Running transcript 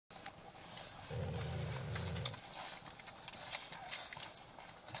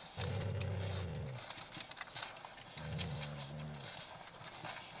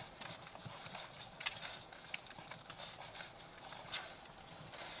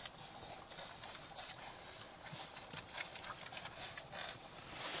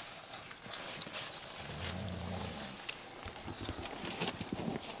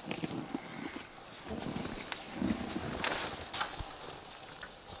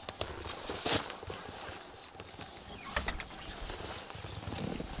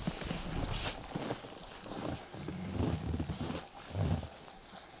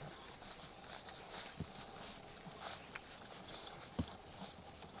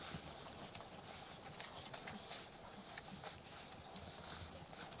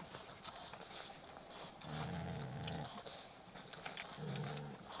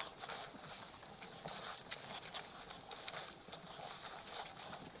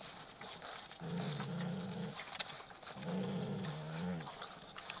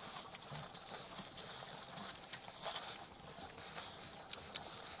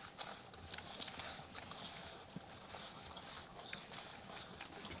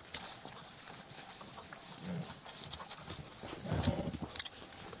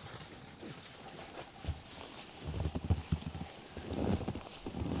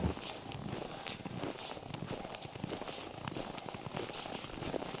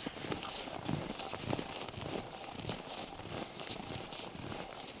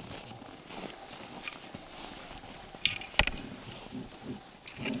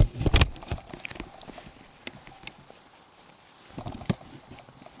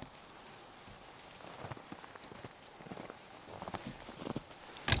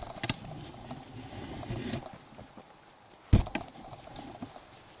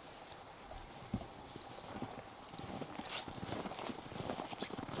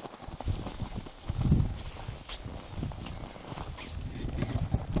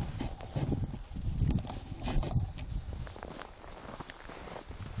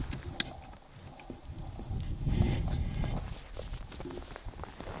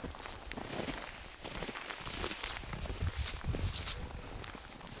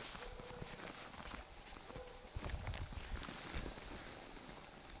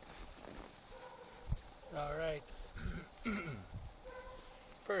All right.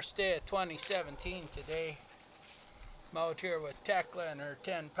 First day of 2017 today. I'm out here with Tekla and her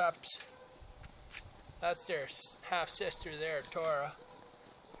 10 pups. That's their half-sister there, Tora.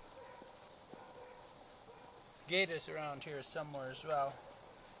 Gata's around here somewhere as well.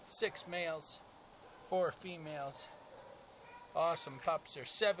 6 males, 4 females. Awesome pups. They're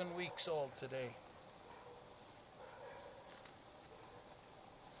 7 weeks old today.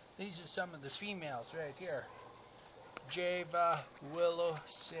 These are some of the females right here. Java, Willow,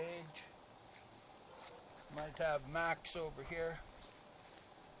 Sage. Might have Max over here.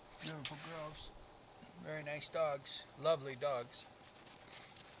 Beautiful girls. Very nice dogs. Lovely dogs.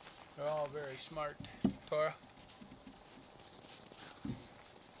 They're all very smart. Tora.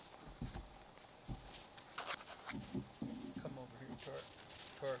 Come over here, Tora.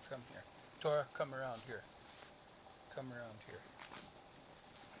 Tora, come here. Tora, come around here. Come around here.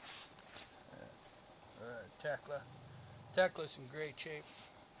 Tekla. Tekla's in great shape.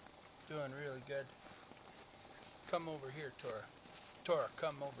 Doing really good. Come over here, Tora. Tora,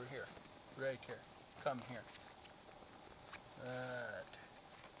 come over here. Right here. Come here. Right.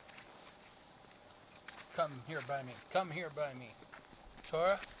 Come here by me. Come here by me.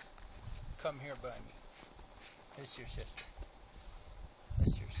 Tora, come here by me. This is your sister. This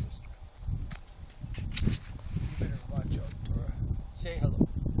is your sister. You better watch out, Tora. Say hello.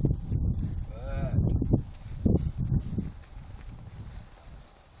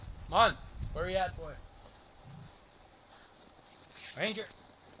 Come on, where are you at, boy? Ranger,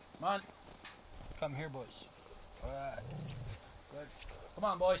 come on. Come here, boys. Alright. Good. Come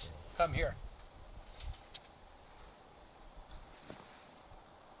on, boys. Come here.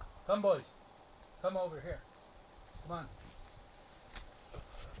 Come, boys. Come over here. Come on.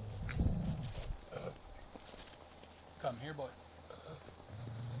 Come here, boy.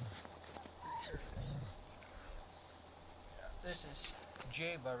 This is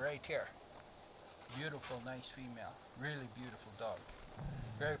Java right here. Beautiful, nice female. Really beautiful dog.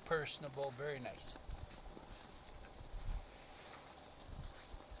 Very personable, very nice.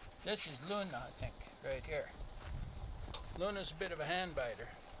 This is Luna, I think, right here. Luna's a bit of a hand biter,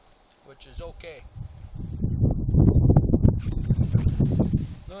 which is okay.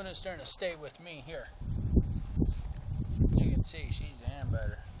 Luna's starting to stay with me here. You can see she's a hand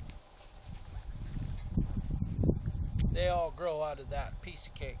biter. They all grow out of that piece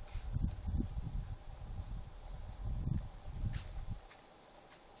of cake.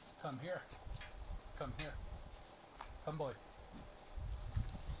 Come here. Come here. Come, boy.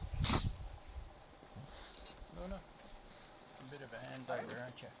 Luna, a bit of a hand biter,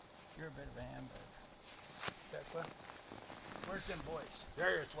 aren't you? You're a bit of a hand biter. Tekla, where's them boys?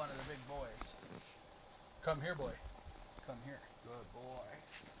 There's one of the big boys. Come here, boy. Come here. Good boy.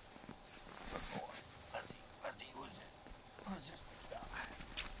 Good boy. Let's see. Who's it? Who's this big guy?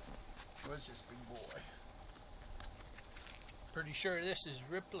 Who's this big boy? Pretty sure this is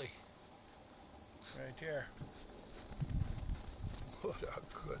Ripley. Right here. What a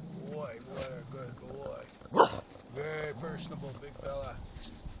good boy. What a good boy. Very personable big fella.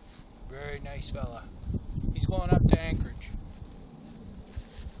 Very nice fella. He's going up to Anchorage.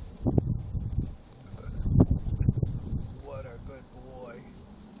 What a good boy.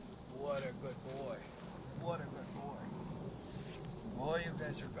 What a good boy. What a good boy. Boy, you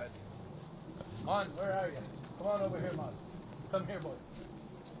guys are good. Mon, where are you? Come on over here, Mon. Come here, boy.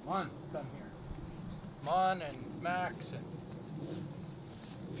 Mon, come here. Mon and Max and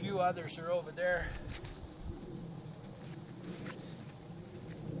a few others are over there.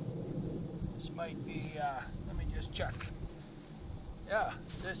 This might be, let me just check. Yeah,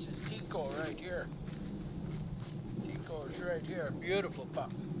 this is Tico right here. Tico is right here. Beautiful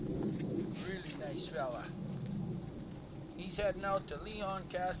pup. Really nice fella. He's heading out to Leon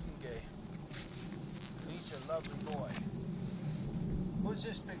Castengay. He's a lovely boy. Who's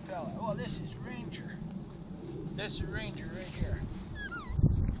this big fella? Oh, this is Ranger. This is Ranger right here.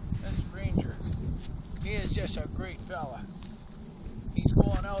 This is Ranger. He is just a great fella. He's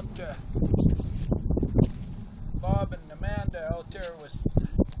going out to Bob and Amanda out there with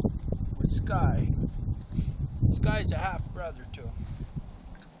Sky. Sky's a half brother to him.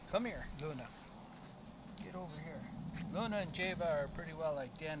 Come here, Luna. Get over here. Luna and Java are pretty well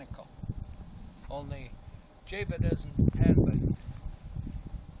identical. Only Java doesn't hand bite.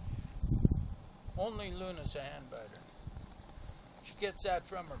 Only Luna's a hand biter. She gets that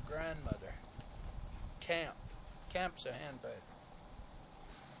from her grandmother. Camp's a hand biter.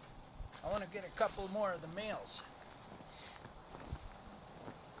 I want to get a couple more of the males.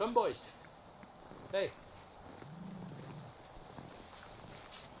 Come, boys. Hey.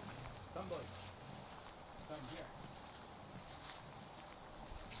 Come, boys. Come here.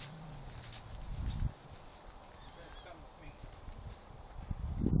 You guys come with me.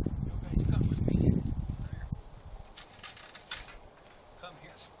 You guys come with me. Come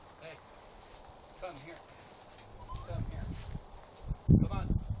here. Hey. Come here. Come here. Come on.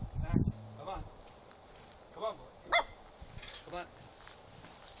 Back. Come on. Come on, boy. Come on.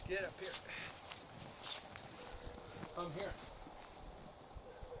 Get up here. Come here.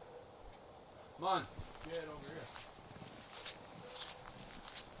 Come on. Get over here.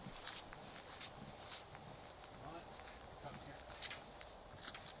 Come on. Come here.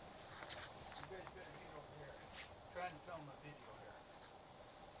 You guys better get over here. I'm trying to film a video here.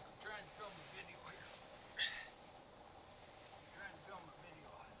 I'm trying to film a video here. I'm trying to film a video.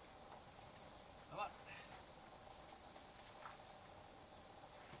 Come on.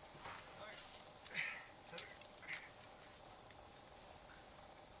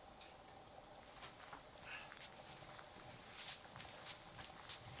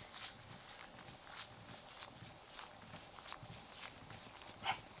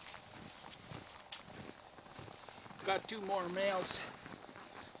 Got two more males.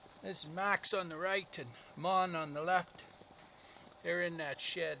 This is Max on the right and Mon on the left. They're in that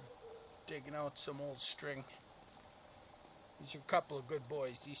shed digging out some old string. These are a couple of good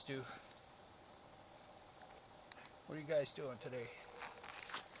boys, these two. What are you guys doing today?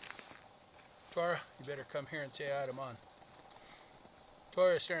 Tora, you better come here and say hi to Mon.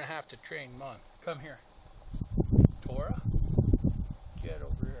 Tora's going to have to train Mon. Come here. Tora? Get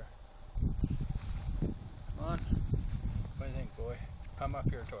over here. Mon. What do you think, boy? Come up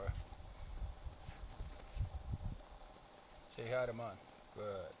here, Tora. Say hi to Mon.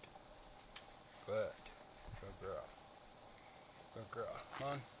 Good. Good. Good girl. Good girl.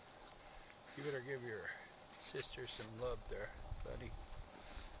 Mon, you better give your sister some love there, buddy.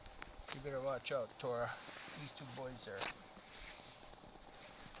 You better watch out, Tora. These two boys are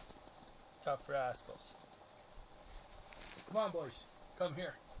tough rascals. Come on, boys. Come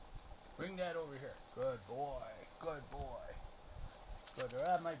here. Bring that over here. Good boy. Good boy. Good.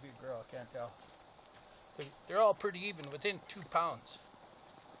 That might be a girl. I can't tell. They're all pretty even, within 2 pounds.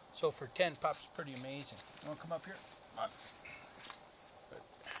 So for 10 pups, pretty amazing. You want to come up here? Come on. Good.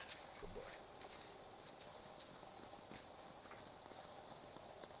 Good boy.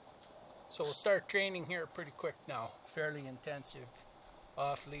 So we'll start training here pretty quick now. Fairly intensive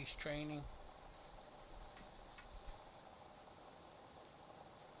off-leash training.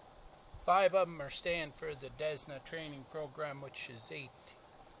 5 of them are staying for the Desna training program, which is 8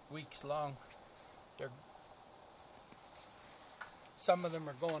 weeks long. Some of them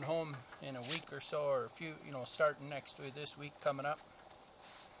are going home in a week or so, or a few, starting next week, this week coming up.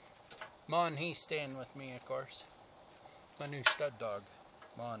 Mon, he's staying with me, of course. My new stud dog,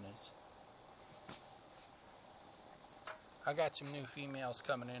 Mon is. I got some new females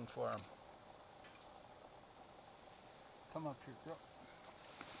coming in for him. Come up here, girl.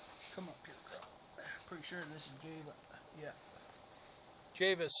 Come up here, girl. Pretty sure this is Java. Yeah.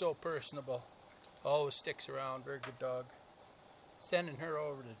 Java is so personable. Always sticks around. Very good dog. Sending her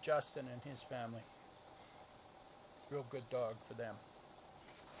over to Justin and his family. Real good dog for them.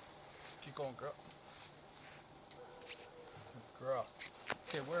 Keep going, girl. Good girl.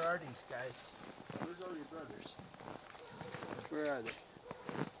 Okay, where are these guys? Where's all your brothers? Where are they?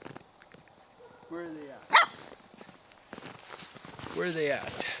 Where are they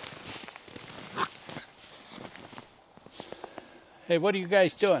at? Hey, what are you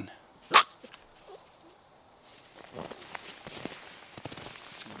guys doing?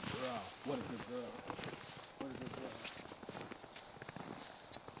 What a good girl. What a good girl.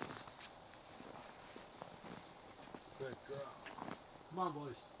 Good girl. Come on,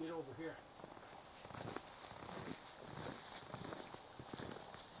 boys. Get over here.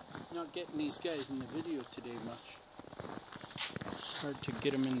 Not getting these guys in the video today much. Hard to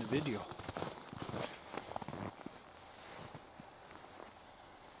get them in the video.